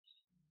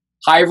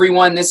Hi,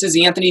 everyone. This is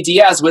Anthony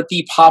Diaz with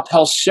the Pop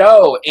Health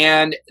Show.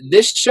 And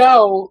this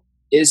show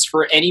is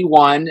for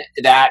anyone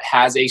that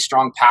has a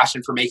strong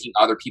passion for making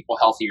other people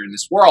healthier in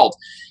this world.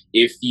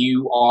 If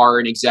you are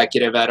an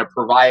executive at a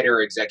provider,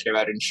 executive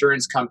at an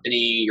insurance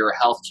company, you're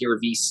a healthcare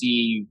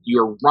VC,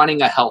 you're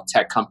running a health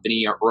tech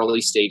company, or early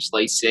stage,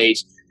 late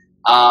stage,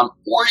 or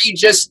you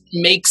just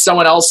make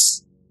someone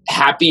else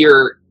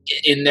happier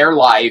in their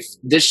life,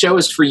 this show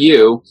is for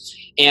you.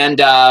 And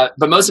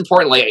but most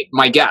importantly,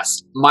 my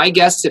guest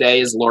today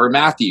is Laura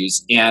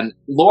Matthews, and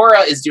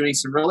Laura is doing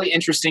some really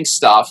interesting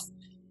stuff,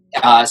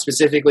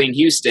 specifically in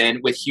Houston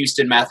with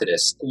Houston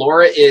Methodist.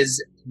 Laura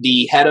is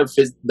the head of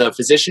the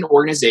physician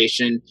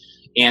organization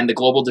and the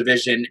global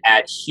division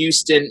at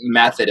Houston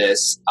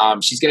Methodist.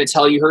 She's going to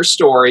tell you her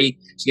story.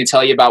 She's going to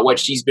tell you about what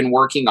she's been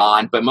working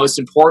on. But most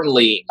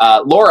importantly,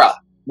 Laura,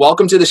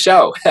 welcome to the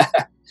show.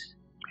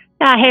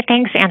 Hey,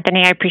 thanks,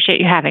 Anthony. I appreciate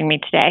you having me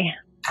today.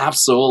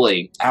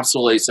 Absolutely.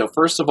 Absolutely. So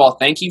first of all,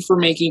 thank you for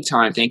making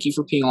time. Thank you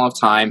for being off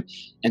time.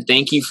 And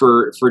thank you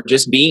for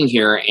just being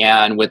here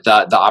and with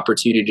the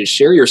opportunity to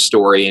share your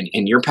story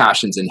and your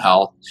passions in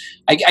health.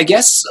 I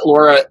guess,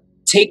 Laura,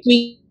 take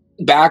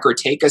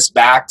us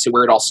back to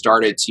where it all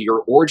started, to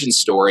your origin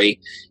story,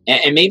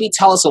 and maybe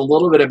tell us a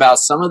little bit about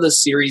some of the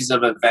series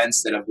of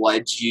events that have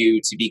led you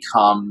to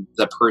become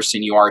the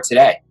person you are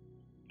today.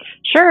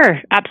 Sure,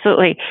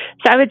 absolutely.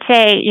 So I would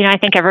say, I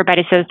think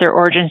everybody says their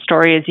origin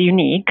story is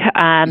unique,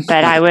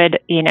 but I would,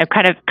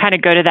 kind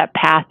of go to that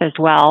path as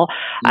well.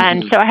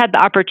 And so I had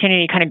the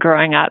opportunity kind of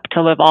growing up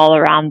to live all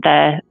around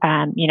the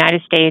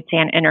United States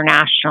and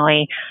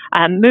internationally,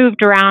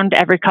 moved around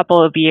every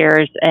couple of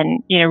years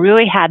and,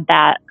 really had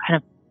that kind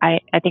of,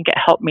 I think it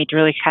helped me to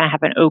really kind of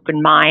have an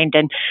open mind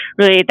and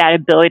really that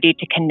ability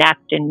to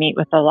connect and meet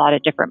with a lot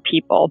of different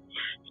people.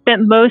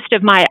 Spent most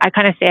of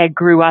I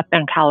grew up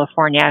in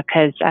California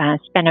because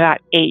spent about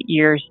 8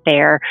 years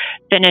there,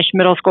 finished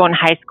middle school and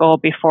high school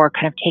before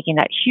kind of taking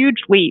that huge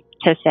leap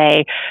to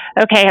say,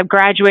 okay, I've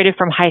graduated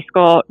from high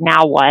school,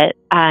 now what?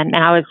 And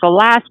I was the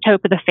last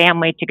hope of the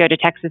family to go to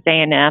Texas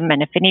A&M.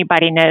 And if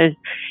anybody knows,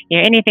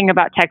 anything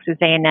about Texas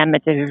A&M,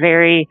 it's a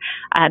very,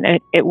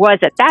 it was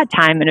at that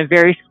time in a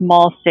very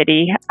small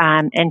city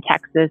in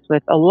Texas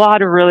with a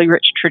lot of really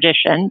rich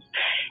traditions,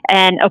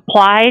 and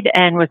applied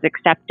and was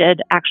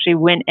accepted. Actually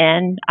went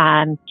in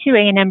to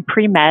A&M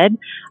pre-med.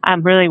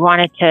 Really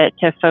wanted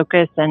to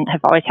focus and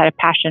have always had a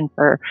passion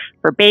for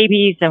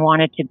babies and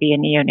wanted to be a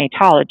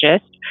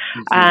neonatologist.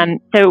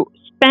 So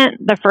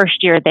spent the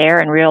first year there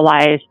and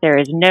realized there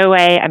is no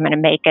way I'm going to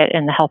make it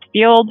in the health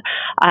field.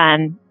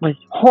 Was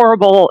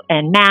horrible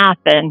in math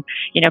and,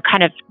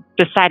 kind of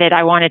decided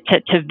I wanted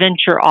to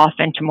venture off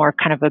into more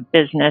kind of a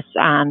business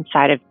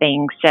side of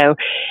things. So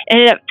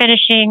ended up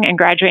finishing and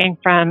graduating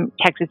from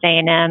Texas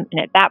A&M. And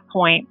at that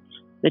point,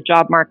 the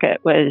job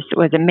market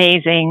was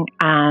amazing,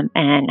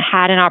 and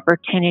had an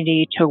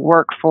opportunity to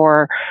work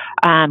for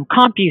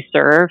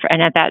CompuServe.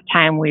 And at that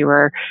time, we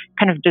were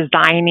kind of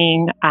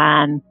designing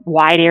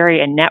wide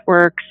area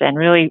networks and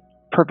really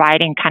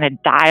providing kind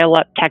of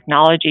dial-up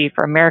technology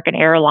for American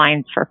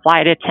Airlines for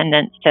flight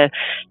attendants to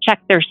check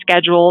their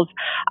schedules.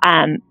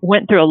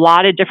 Went through a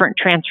lot of different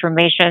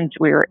transformations.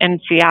 We were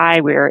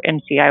MCI,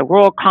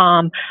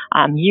 WorldCom,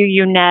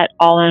 UUNet,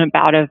 all in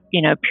about a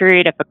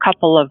period of a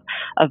couple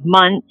of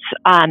months.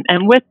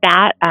 And with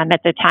that,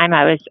 at the time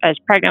I was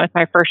pregnant with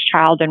my first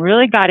child and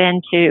really got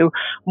into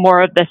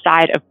more of the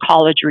side of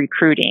college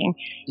recruiting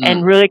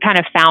and really kind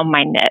of found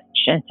my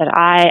niche and said,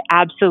 I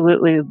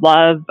absolutely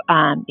love,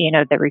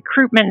 the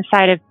recruitment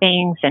side of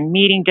things and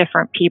meeting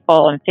different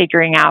people and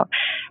figuring out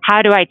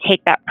how do I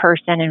take that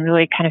person and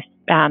really kind of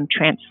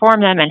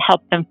transform them and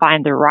help them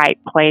find the right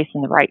place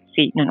and the right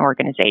seat in an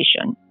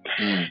organization.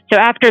 So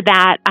after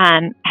that,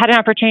 had an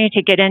opportunity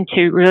to get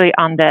into really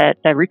on the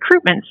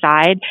recruitment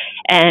side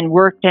and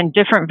worked in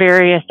different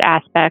various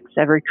aspects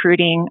of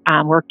recruiting,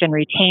 worked in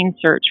retained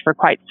search for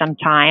quite some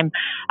time.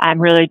 I'm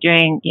really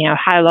doing,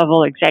 high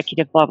level,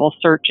 executive level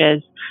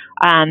searches.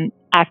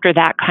 After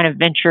that, kind of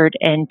ventured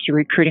into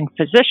recruiting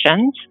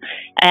physicians.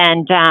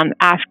 And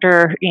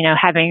after,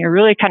 having a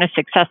really kind of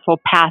successful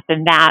path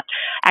in that,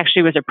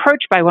 actually was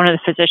approached by one of the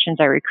physicians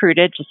I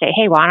recruited to say,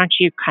 hey, why don't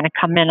you kind of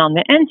come in on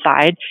the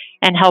inside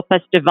and help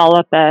us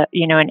develop an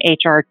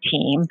HR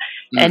team.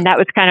 And that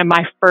was kind of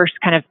my first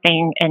kind of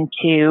thing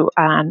into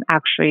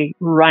actually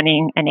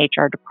running an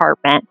HR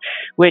department,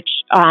 which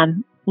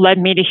led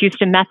me to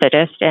Houston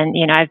Methodist. And,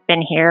 I've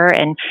been here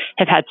and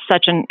have had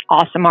such an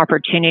awesome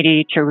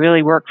opportunity to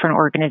really work for an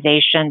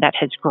organization that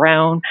has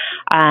grown.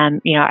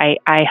 I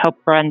help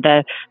run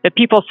the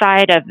people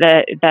side of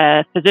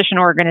the physician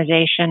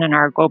organization and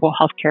our global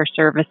healthcare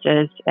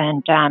services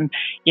and,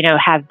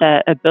 have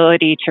the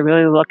ability to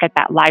really look at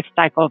that life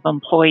cycle of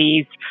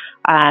employees,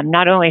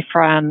 not only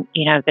from,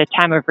 the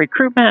time of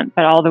recruitment,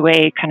 but all the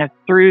way kind of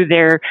through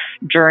their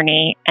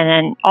journey. And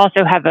then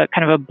also have a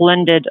kind of a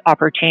blended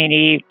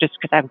opportunity, just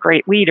because I have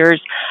great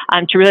leaders,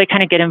 to really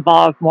kind of get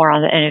involved more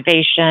on the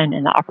innovation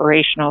and the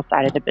operational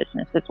side of the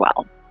business as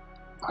well.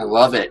 I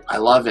love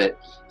it.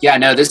 Yeah,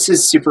 no, this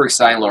is super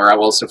exciting, Laura.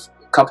 Well, so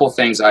couple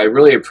things. I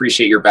really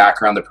appreciate your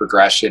background, the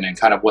progression, and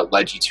kind of what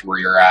led you to where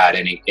you're at.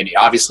 And it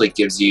obviously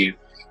gives you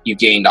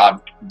gained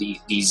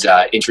these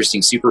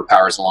interesting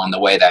superpowers along the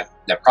way that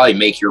probably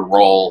make your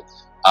role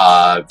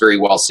very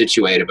well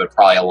situated, but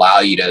probably allow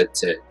you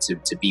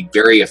to be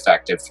very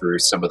effective through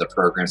some of the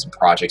programs and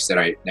projects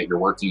that you're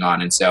working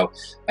on. And so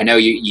I know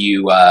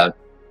you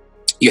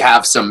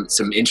have some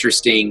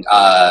interesting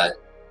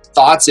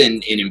thoughts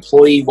in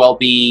employee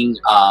well-being,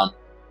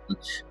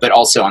 but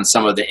also on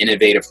some of the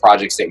innovative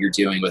projects that you're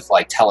doing with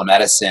like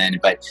telemedicine.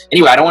 But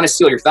anyway, I don't want to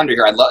steal your thunder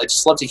here. I'd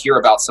just love to hear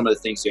about some of the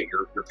things that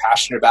you're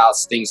passionate about,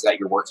 things that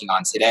you're working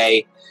on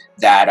today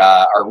that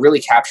are really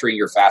capturing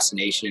your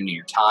fascination and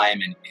your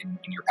time and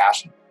your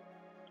passion.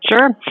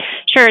 Sure.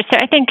 So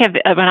I think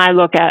when I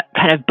look at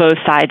kind of both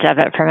sides of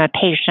it, from a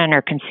patient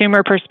or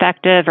consumer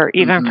perspective, or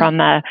even from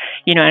an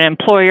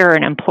employer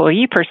and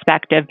employee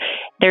perspective,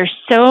 there's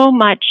so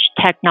much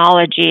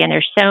technology and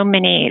there's so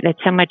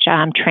much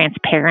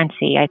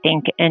transparency, I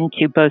think,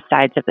 into both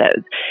sides of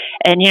those.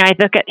 And, I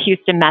look at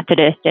Houston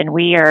Methodist, and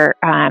we are,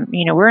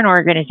 we're an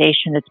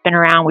organization that's been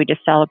around. We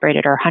just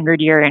celebrated our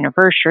 100-year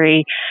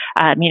anniversary.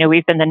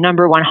 We've been the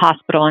number one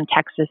hospital in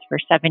Texas for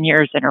 7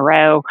 years in a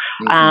row.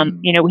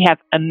 We have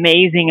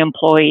amazing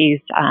employees.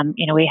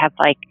 We have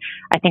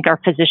I think our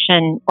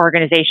physician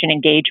organization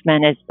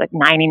engagement is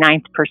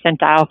 99th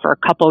percentile for a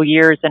couple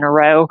years in a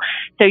row.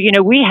 So,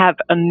 we have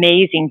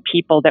amazing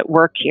people that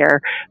work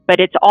here, but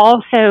it's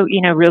also,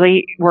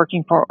 really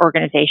working for an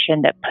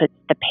organization that puts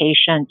the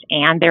patients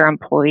and their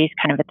employees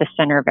kind of at the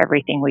center of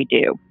everything we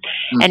do.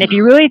 And if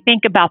you really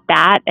think about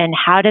that, and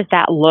how does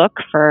that look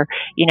for,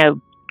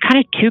 kind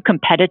of two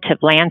competitive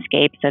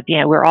landscapes of,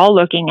 we're all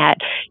looking at,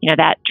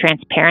 that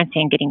transparency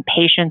and getting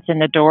patients in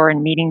the door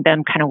and meeting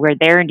them kind of where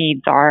their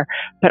needs are,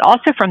 but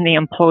also from the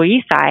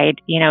employee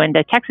side, in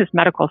the Texas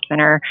Medical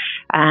Center,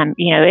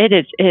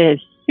 it is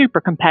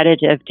super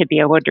competitive to be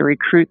able to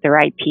recruit the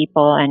right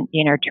people and,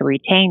 to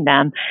retain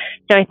them.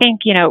 So I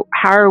think,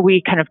 how are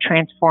we kind of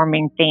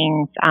transforming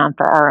things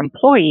for our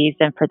employees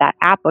and for that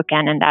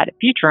applicant and that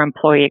future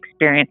employee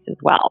experience as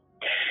well?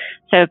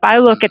 So if I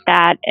look at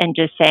that and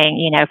just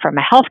saying, from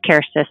a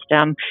healthcare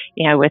system,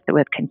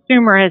 with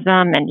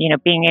consumerism and,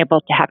 being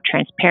able to have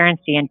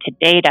transparency into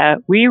data,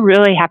 we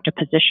really have to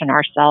position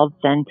ourselves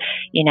and,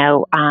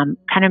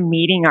 kind of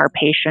meeting our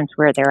patients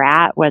where they're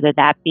at, whether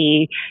that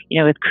be,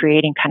 with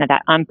creating kind of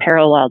that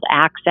unparalleled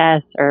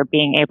access, or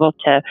being able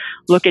to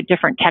look at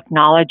different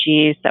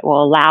technologies that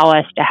will allow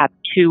us to have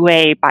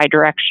two-way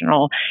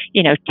bidirectional,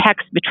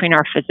 text between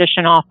our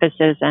physician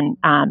offices and,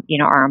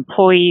 our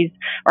employees,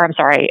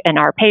 and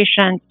our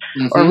patients,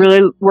 or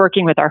really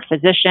working with our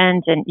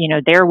physicians and,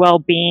 their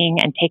well-being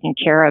and taking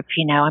care of,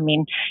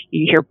 you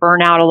hear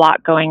burnout a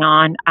lot going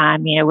on.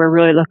 We're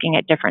really looking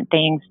at different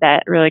things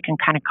that really can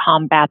kind of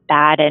combat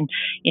that, and,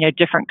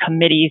 different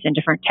committees and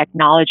different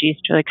technologies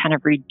to really kind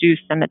of reduce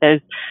some of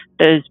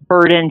those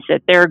burdens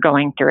that they're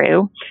going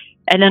through.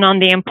 And then on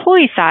the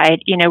employee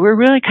side, we're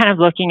really kind of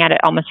looking at it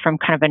almost from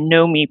kind of a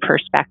know-me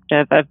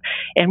perspective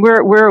and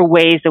we're a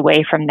ways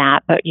away from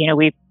that, but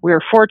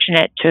we're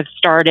fortunate to have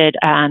started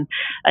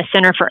a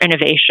Center for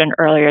Innovation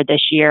earlier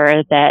this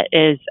year that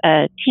is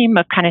a team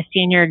of kind of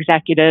senior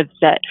executives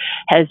that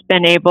has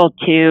been able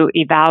to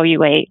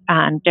evaluate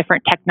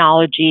different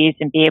technologies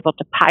and be able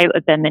to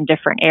pilot them in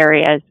different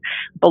areas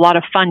with a lot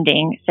of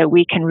funding, so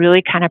we can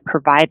really kind of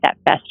provide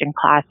that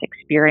best-in-class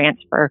experience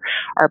for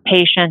our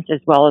patients as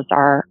well as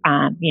our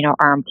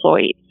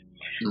employees.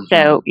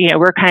 So,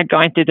 we're kind of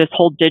going through this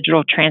whole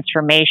digital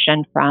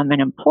transformation from an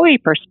employee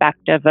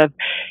perspective of,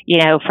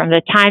 from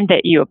the time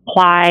that you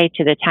apply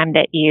to the time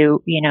that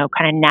you,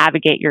 kind of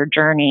navigate your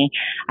journey.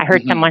 I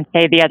heard someone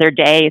say the other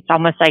day, it's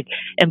almost like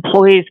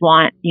employees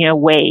want,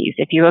 Waze.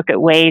 If you look at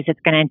Waze,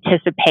 it's going to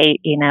anticipate,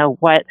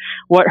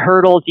 what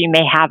hurdles you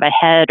may have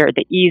ahead or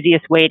the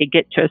easiest way to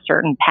get to a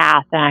certain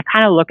path. And I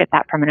kind of look at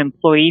that from an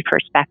employee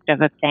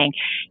perspective of saying,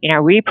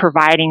 are we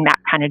providing that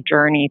kind of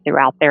journey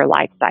throughout their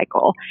life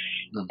cycle?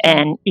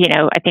 And,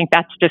 I think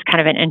that's just kind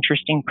of an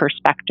interesting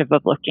perspective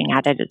of looking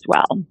at it as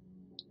well.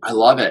 I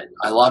love it.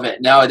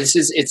 No,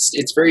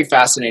 it's very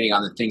fascinating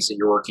on the things that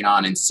you're working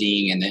on and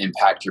seeing and the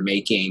impact you're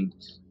making.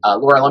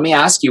 Laura, let me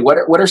ask you,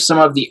 what are some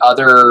of the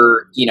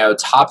other,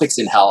 topics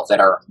in health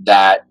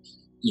that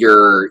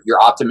you're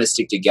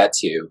optimistic to get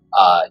to,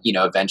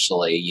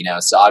 eventually,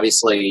 so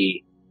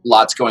obviously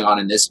lots going on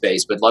in this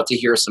space, but love to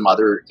hear some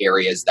other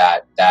areas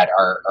that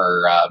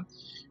are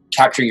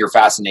capturing your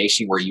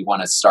fascination where you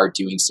want to start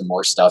doing some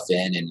more stuff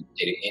in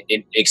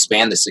and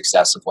expand the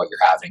success of what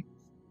you're having.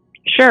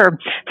 Sure.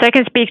 So I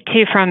can speak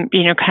to from,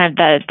 kind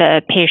of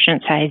the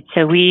patient side.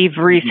 So we've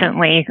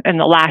recently, in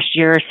the last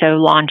year or so,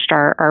 launched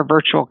our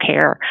virtual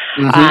care.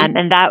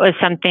 And that was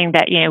something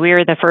that, we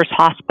were the first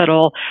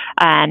hospital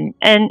in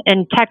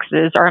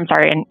Texas, or I'm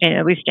sorry,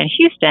 at least in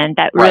Houston,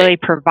 that really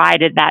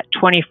provided that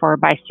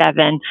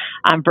 24/7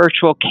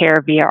 virtual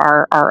care via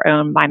our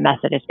own My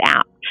Methodist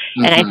app.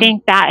 And I Mm-hmm.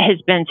 think that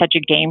has been such a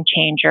game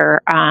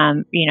changer,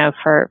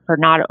 for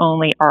not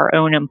only our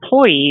own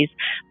employees,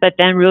 but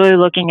then really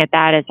looking at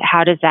that as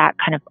how does that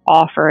kind of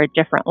offer a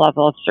different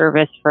level of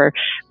service for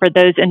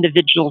those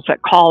individuals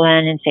that call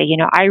in and say,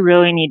 I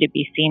really need to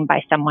be seen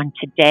by someone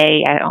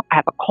today. I don't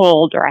have a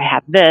cold or I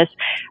have this.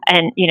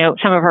 And,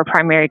 some of our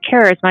primary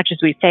care, as much as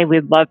we say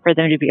we'd love for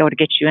them to be able to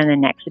get you in the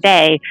next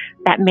day,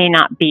 that may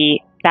not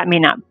be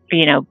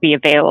be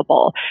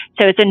available.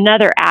 So it's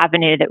another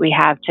avenue that we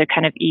have to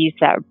kind of ease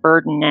that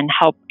burden and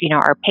help,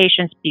 our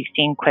patients be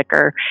seen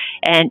quicker.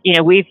 And,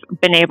 we've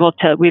been able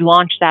to, we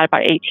launched that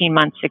about 18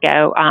 months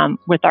ago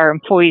with our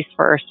employees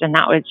first, and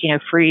that was,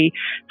 free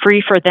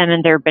for them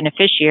and their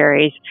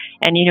beneficiaries.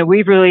 And,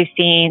 we've really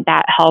seen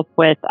that help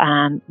with,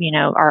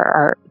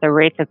 the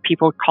rates of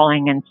people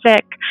calling in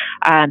sick,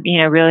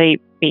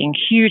 really being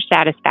huge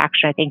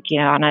satisfaction. I think,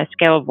 on a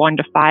scale of 1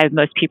 to 5,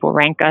 most people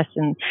rank us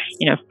in,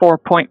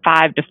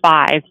 4.5 to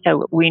 5.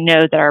 So we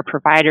know that our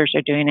providers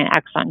are doing an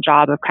excellent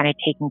job of kind of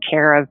taking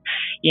care of,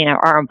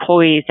 our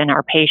employees and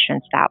our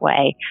patients that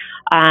way.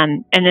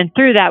 And then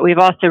through that, we've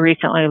also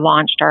recently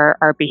launched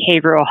our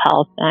behavioral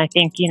health. And I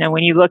think,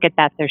 when you look at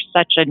that, there's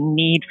such a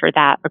need for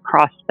that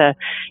across the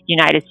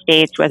United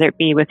States, whether it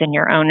be within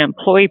your own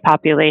employee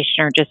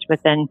population or just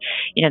within,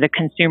 the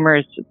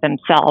consumers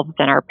themselves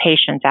and our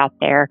patients out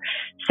there.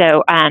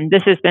 So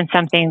this has been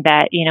something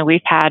that,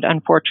 we've had,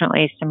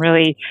 unfortunately, some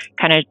really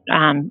kind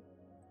of,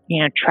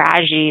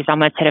 tragedies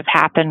almost that have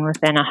happened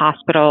within a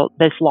hospital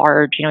this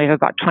large. We have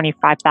about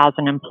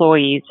 25,000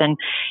 employees, and,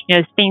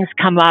 as things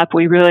come up,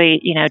 we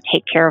really,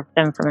 take care of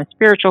them from a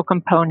spiritual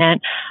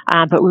component,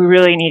 but we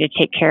really need to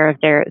take care of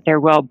their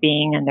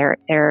well-being and their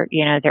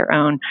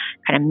own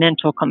kind of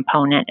mental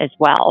component as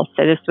well.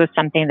 So this was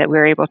something that we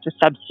were able to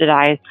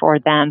subsidize for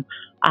them,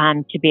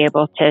 to be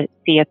able to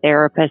see a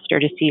therapist or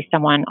to see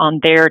someone on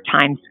their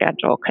time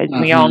schedule, because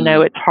we all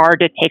know it's hard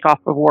to take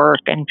off of work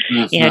and,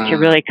 to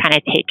really kind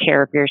of take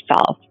care of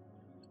yourself.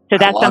 So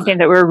that's something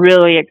that we're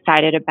really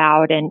excited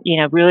about, and,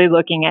 really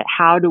looking at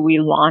how do we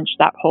launch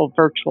that whole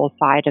virtual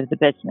side of the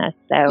business.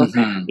 So,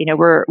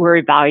 we're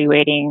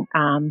evaluating,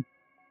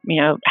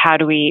 how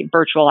do we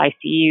virtual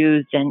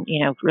ICUs and,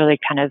 really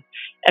kind of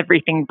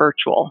everything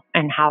virtual,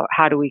 and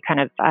how do we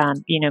kind of,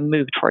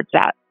 move towards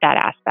that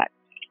aspect.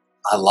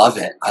 I love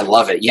it. I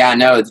love it. Yeah,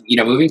 no,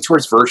 moving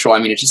towards virtual,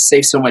 it just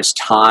saves so much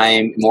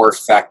time, more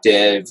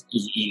effective.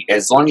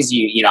 As long as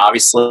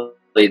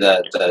obviously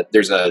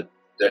there's a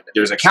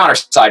counter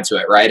side to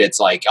it, right?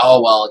 It's like,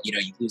 oh, well, you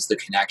lose the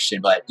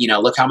connection, but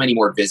look how many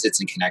more visits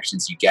and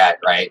connections you get,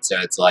 right? So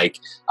it's like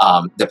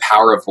the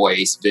power of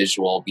voice,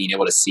 visual, being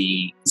able to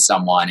see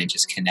someone and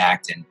just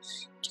connect, and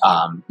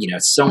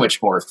it's so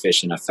much more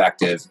efficient,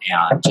 effective,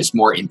 and just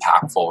more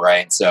impactful,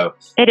 right? So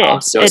it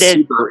is. So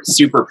super,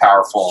 super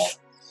powerful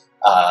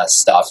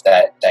stuff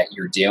that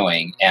you're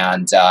doing,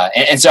 and so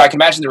I can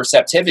imagine the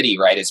receptivity,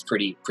 right, is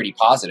pretty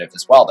positive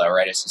as well, though,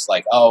 right? It's just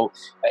like, oh,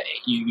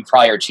 you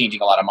probably are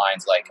changing a lot of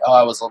minds, like, oh,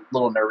 I was a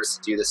little nervous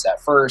to do this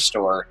at first,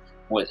 or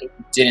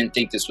didn't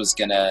think this was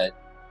gonna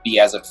be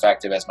as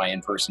effective as my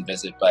in-person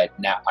visit, but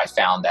now I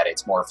found that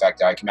it's more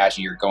effective. I can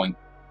imagine you're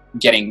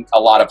getting a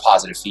lot of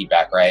positive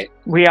feedback, right?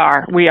 We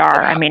are.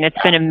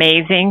 It's been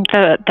amazing,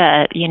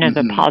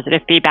 the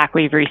positive feedback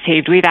we've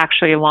received. We've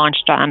actually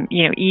launched,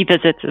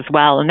 e-visits as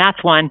well. And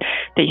that's one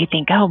that you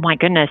think, oh my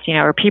goodness,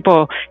 are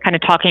people kind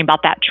of talking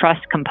about that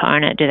trust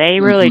component? Do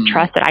they really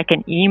trust that I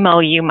can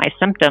email you my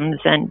symptoms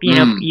and,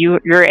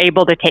 you're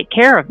able to take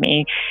care of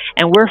me?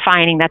 And we're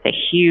finding that's a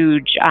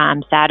huge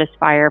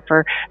satisfier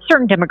for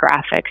certain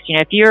demographics.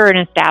 If you're an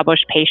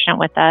established patient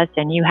with us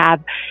and you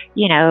have,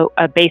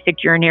 a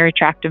basic urinary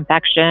tract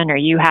infection, or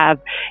you have,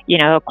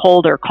 a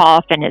cold or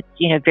cough, and it's,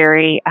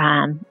 very,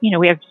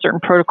 we have certain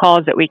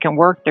protocols that we can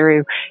work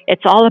through.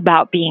 It's all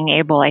about being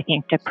able, I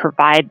think, to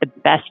provide the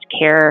best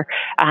care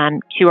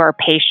to our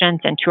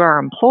patients and to our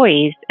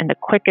employees in the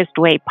quickest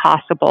way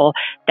possible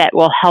that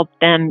will help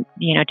them,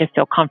 to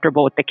feel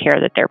comfortable with the care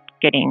that they're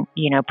getting,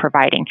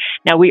 providing.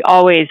 Now, we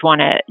always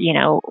want to,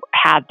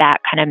 have that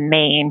kind of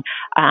main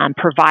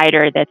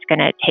provider that's going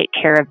to take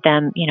care of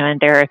them, and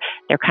their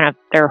kind of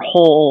their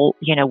whole,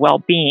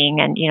 well-being,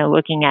 and,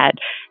 looking at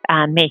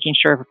making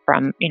sure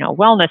from,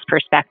 wellness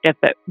perspective,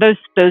 but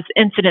those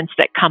incidents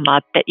that come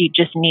up that you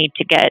just need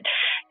to get,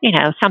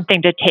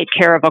 something to take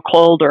care of a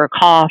cold or a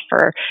cough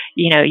or,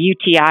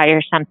 UTI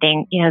or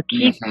something,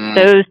 keep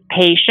those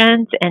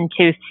patients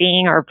into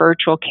seeing our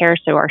virtual care,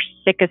 so our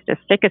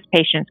sickest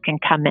patients can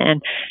come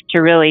in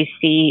to really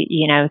see,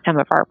 some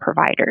of our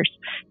providers.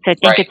 So I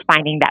think it's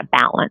finding that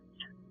balance.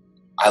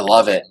 I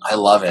love it.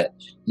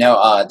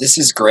 No, this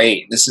is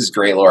great.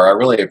 Laura. I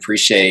really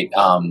appreciate,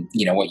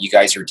 what you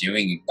guys are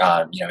doing,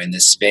 in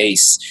this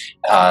space.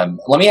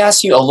 Let me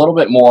ask you a little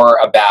bit more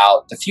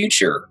about the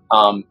future.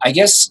 I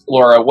guess,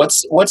 Laura,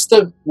 what's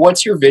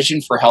your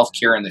vision for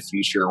healthcare in the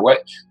future?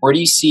 Where do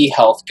you see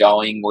health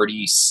going? Where do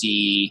you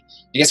see,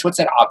 what's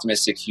that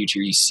optimistic future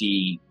you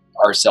see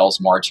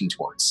ourselves marching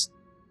towards?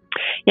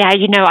 Yeah,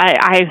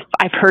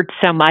 I've heard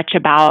so much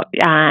about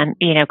kind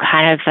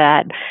of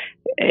that.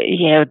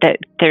 That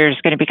there's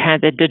going to be kind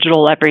of the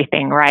digital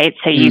everything, right?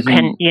 So you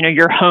can,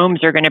 your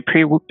homes are going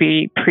to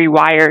be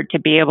pre-wired to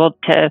be able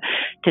to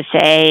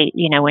say,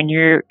 when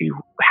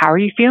how are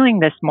you feeling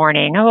this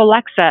morning? Oh,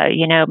 Alexa,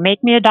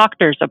 make me a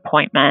doctor's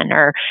appointment,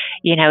 or,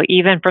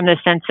 even from the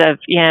sense of,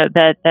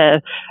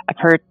 I've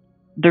heard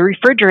the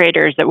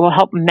refrigerators that will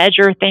help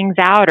measure things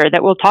out, or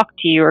that will talk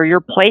to you, or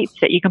your plates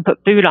that you can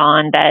put food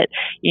on that,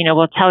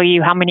 will tell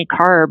you how many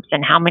carbs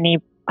and how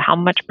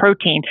much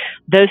protein.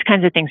 Those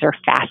kinds of things are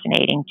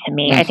fascinating to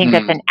me. I think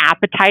that's an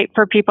appetite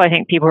for people. I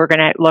think people are going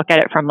to look at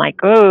it from like,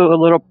 oh, a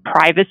little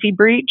privacy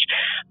breach.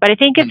 But I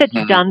think if it's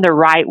done the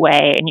right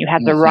way and you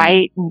have the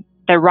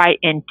right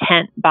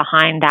intent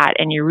behind that,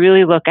 and you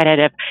really look at it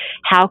of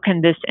how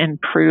can this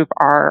improve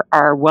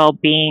our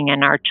well-being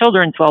and our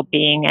children's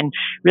well-being, and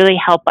really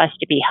help us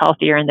to be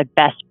healthier and the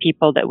best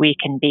people that we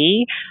can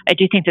be, I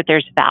do think that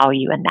there's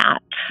value in that.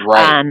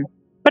 Right.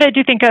 But I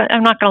do think,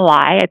 I'm not going to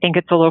lie, I think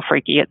it's a little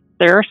freaky.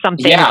 There are some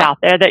things out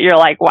there that you're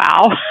like,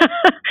 wow,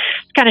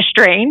 it's kind of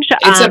strange.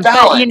 It's a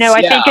balance. But,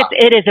 I think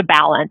it is a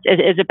balance. It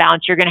is a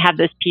balance. You're going to have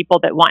those people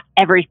that want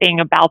everything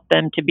about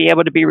them to be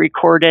able to be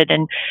recorded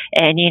and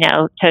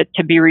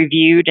to be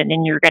reviewed. And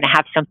then you're going to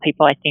have some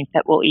people, I think,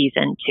 that will ease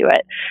into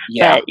it.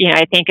 Yeah. But,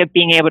 I think of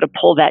being able to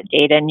pull that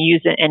data and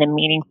use it in a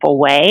meaningful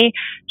way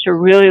to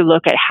really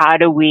look at how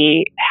do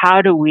we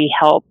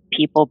help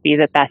people be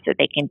the best that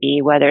they can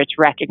be, whether it's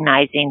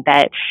recognizing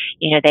that,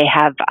 they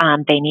have,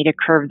 they need to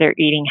curb their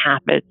eating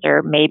habits,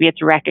 or maybe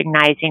it's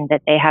recognizing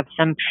that they have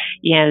some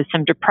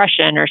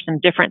depression or some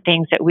different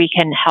things that we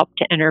can help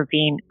to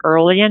intervene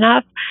early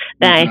enough.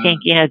 Then I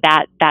think,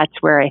 that's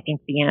where I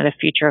think the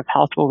future of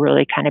health will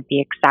really kind of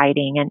be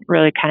exciting, and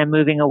really kind of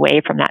moving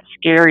away from that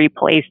scary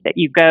place that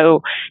you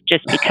go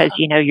just because,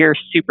 you're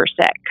super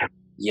sick.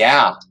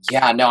 Yeah.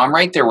 No, I'm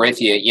right there with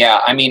you.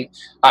 Yeah. I mean,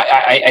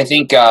 I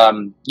think,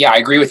 I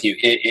agree with you.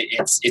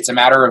 It's a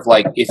matter of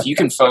like, if you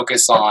can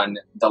focus on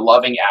the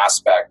loving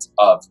aspect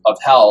of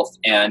health,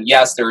 and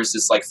yes, there is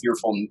this like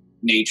fearful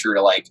nature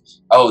to like,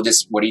 oh,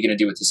 what are you going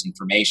to do with this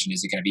information?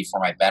 Is it going to be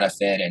for my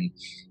benefit? And,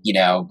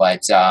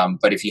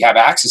 but if you have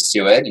access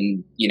to it,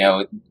 and,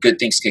 good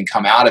things can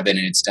come out of it,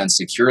 and it's done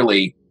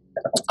securely,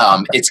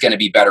 it's going to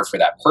be better for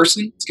that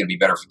person. It's going to be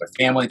better for their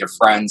family, their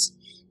friends.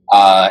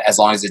 As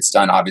long as it's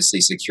done,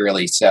 obviously,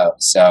 securely.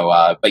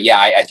 But yeah,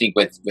 I think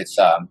with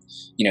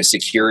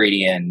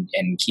security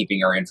and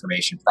keeping our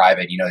information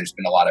private, there's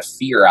been a lot of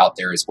fear out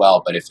there as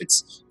well. But if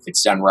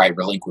it's done right,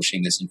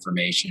 relinquishing this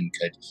information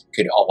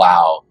could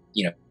allow,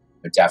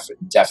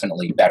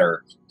 definitely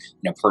better,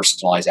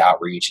 personalized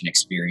outreach and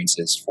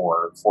experiences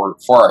for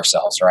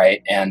ourselves,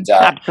 right? And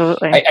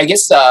absolutely,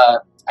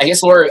 I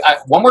guess, Laura,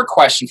 one more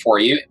question for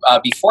you.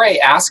 Before I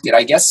ask it,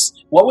 I guess,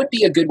 what would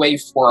be a good way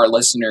for our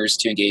listeners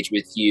to engage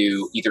with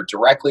you, either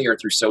directly or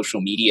through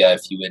social media,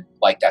 if you would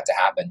like that to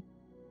happen?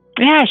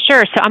 Yeah,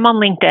 sure. So I'm on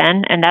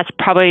LinkedIn, and that's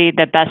probably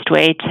the best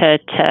way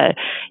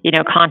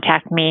to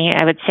contact me.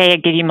 I would say I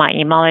give you my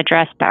email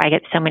address, but I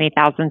get so many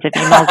thousands of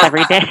emails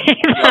every day.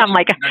 I'm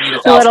like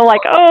a little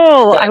like,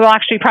 I will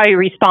actually probably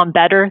respond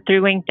better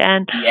through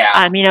LinkedIn.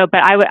 Yeah.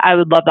 But I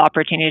would love the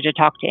opportunity to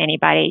talk to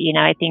anybody.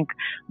 I think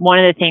one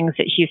of the things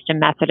at Houston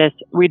Methodist,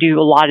 we do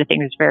a lot of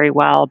things very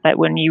well, but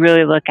when you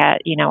really look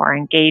at, our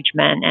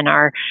engagement and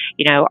our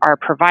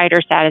provider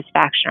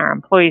satisfaction, our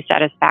employee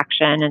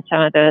satisfaction, and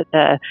some of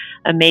the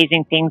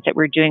amazing things that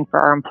we're doing for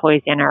our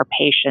employees and our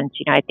patients.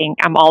 I think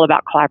I'm all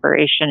about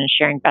collaboration and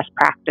sharing best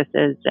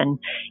practices, and,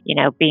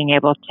 being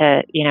able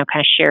to, kind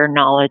of share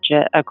knowledge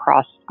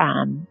across,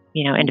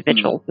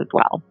 individuals as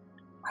well.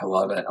 I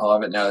love it.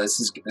 No, this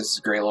is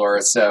great,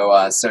 Laura.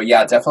 So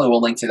yeah, definitely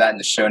we'll link to that in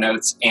the show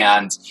notes.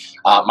 And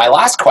my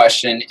last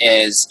question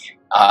is,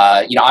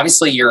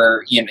 obviously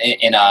you're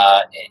in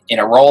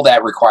a role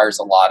that requires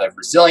a lot of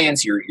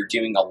resilience. You're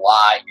doing a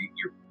lot.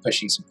 You're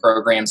pushing some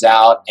programs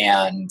out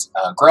and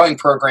growing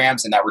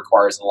programs, and that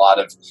requires a lot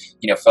of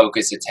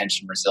focus,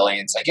 attention,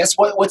 resilience. I guess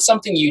what's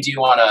something you do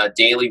on a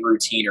daily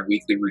routine or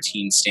weekly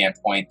routine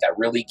standpoint that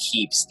really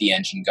keeps the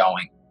engine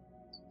going?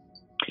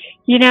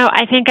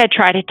 I think I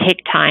try to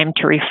take time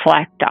to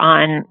reflect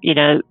on,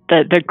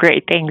 the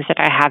great things that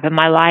I have in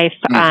my life.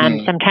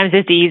 Sometimes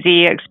it's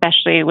easy,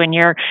 especially when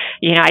you're,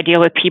 I deal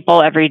with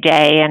people every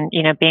day, and,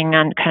 being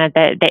on kind of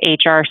the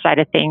HR side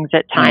of things,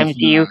 at times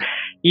you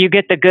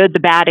get the good, the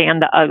bad,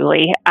 and the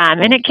ugly.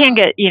 And it can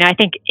get, I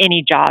think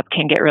any job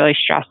can get really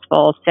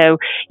stressful. So,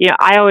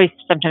 I always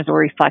sometimes will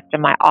reflect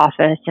in my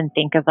office and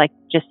think of like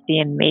just the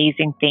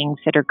amazing things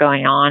that are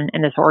going on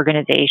in this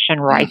organization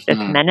right this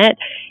minute,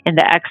 and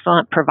the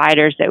excellent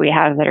providers that we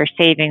have that are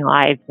saving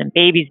lives, and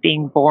babies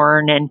being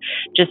born, and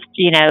just,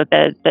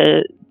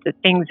 the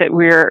things that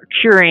we're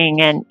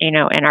curing, and, in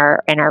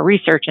our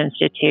research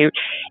institute.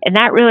 And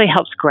that really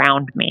helps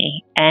ground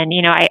me. And,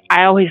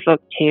 I always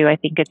look to, I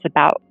think it's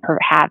about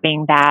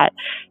having that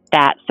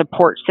that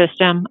support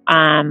system,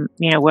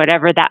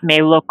 whatever that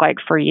may look like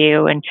for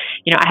you. And,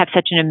 I have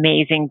such an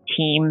amazing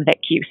team that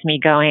keeps me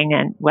going,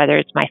 and whether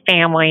it's my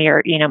family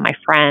or, my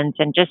friends,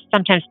 and just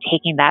sometimes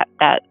taking that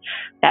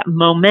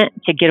moment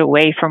to get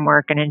away from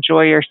work and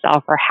enjoy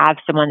yourself, or have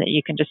someone that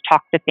you can just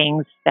talk to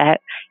things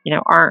that,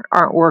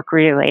 aren't work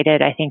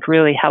related, I think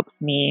really helps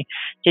me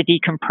to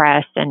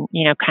decompress and,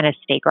 kind of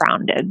stay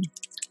grounded.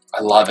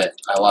 I love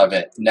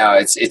it. No,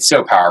 it's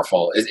so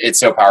powerful. It's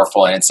so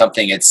powerful, and it's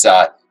something. It's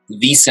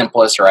the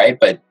simplest, right?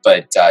 But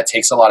it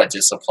takes a lot of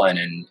discipline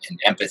and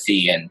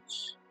empathy, and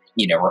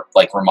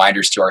like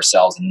reminders to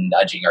ourselves and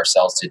nudging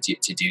ourselves to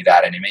do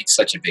that, and it makes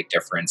such a big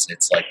difference.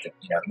 It's like the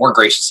more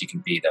gracious you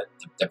can be,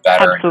 the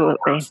better. Absolutely. And the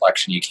more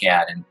reflection you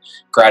can, and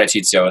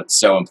gratitude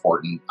so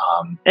important.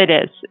 It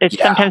is. It's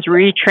sometimes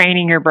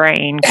retraining your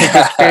brain, because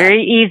it's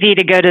very easy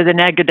to go to the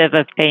negative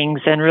of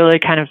things, and really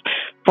kind of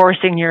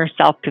forcing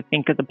yourself to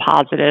think of the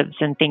positives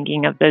and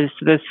thinking of those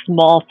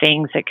small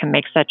things that can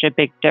make such a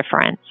big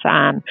difference.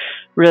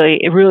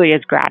 It really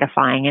is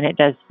gratifying, and it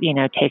does,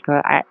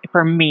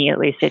 for me at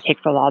least, it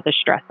takes a lot of the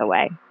stress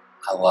away.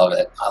 I love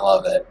it.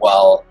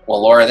 Well,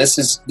 Laura, this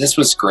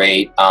was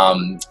great.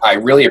 I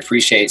really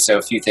appreciate, so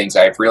a few things.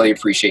 I really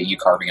appreciate you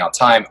carving out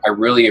time. I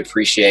really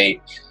appreciate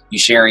you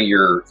sharing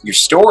your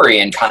story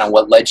and kind of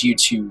what led you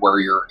to where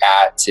you're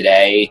at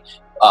today,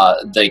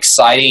 the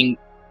exciting,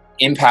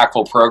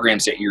 impactful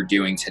programs that you're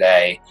doing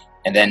today,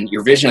 and then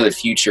your vision of the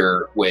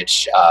future,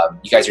 which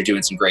you guys are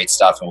doing some great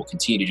stuff and will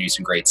continue to do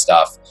some great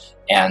stuff.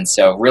 And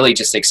so really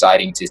just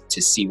exciting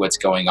to see what's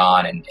going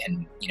on and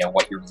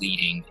what you're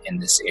leading in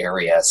this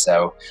area.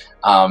 So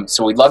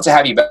we'd love to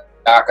have you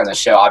back on the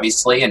show,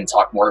 obviously, and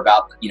talk more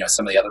about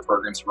some of the other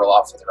programs roll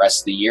out for the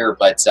rest of the year.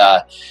 But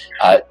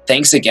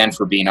thanks again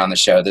for being on the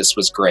show. This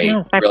was great.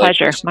 No,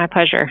 my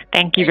pleasure.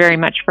 Thank you very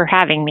much for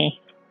having me.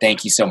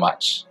 Thank you so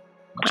much.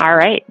 All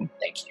right.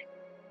 Thank you.